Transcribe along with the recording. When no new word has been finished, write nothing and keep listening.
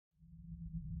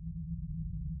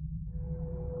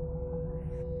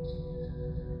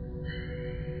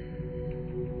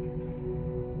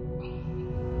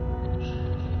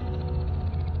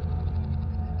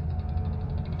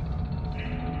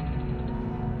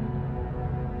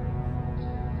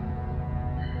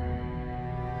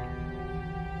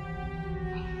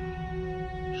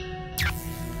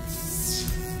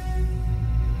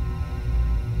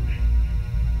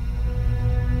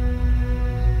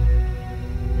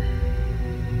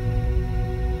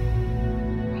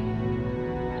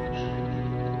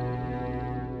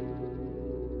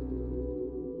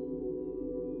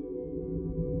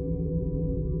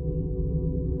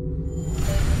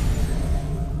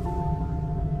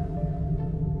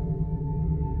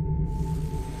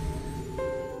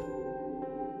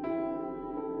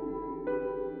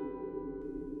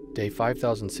Day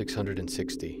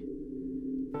 5660.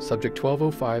 Subject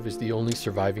 1205 is the only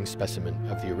surviving specimen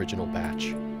of the original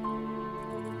batch.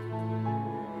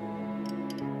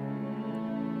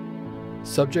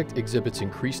 Subject exhibits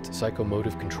increased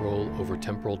psychomotive control over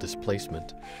temporal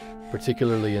displacement,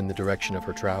 particularly in the direction of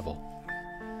her travel.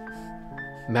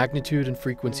 Magnitude and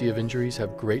frequency of injuries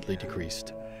have greatly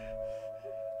decreased.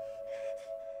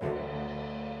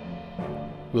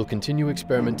 We'll continue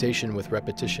experimentation with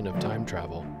repetition of time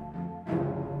travel.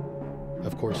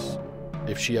 Of course,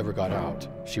 if she ever got out,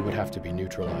 she would have to be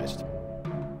neutralized.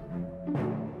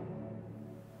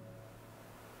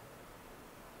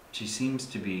 She seems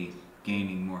to be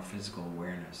gaining more physical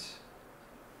awareness.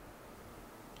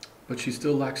 But she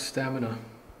still lacks stamina,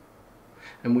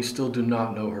 and we still do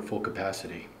not know her full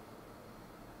capacity.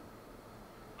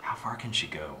 How far can she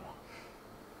go?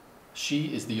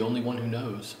 She is the only one who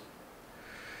knows.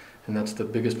 And that's the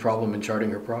biggest problem in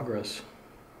charting her progress.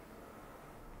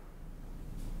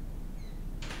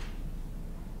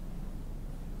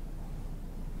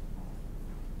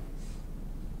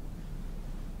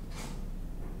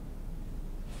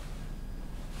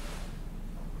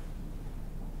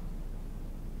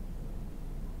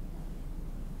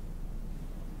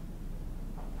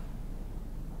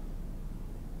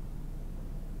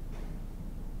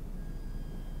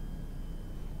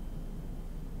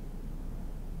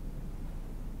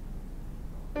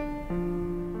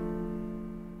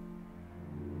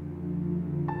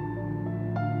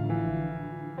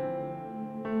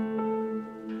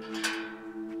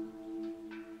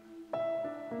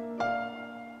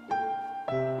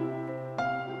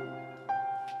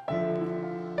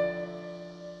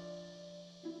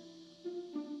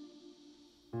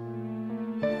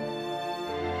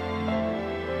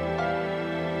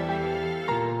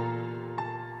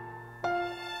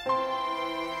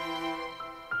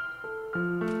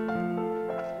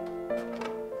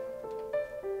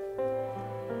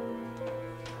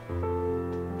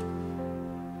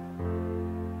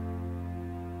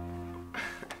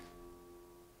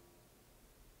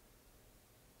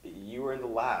 You were in the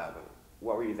lab.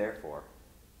 What were you there for?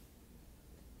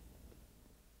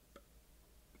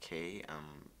 Okay,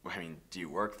 I mean, do you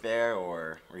work there,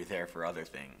 or were you there for other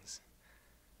things?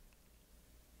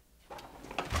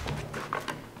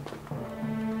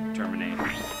 Terminate.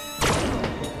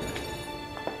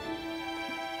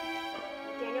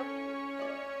 Daniel?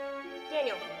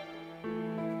 Daniel?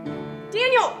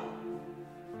 Daniel!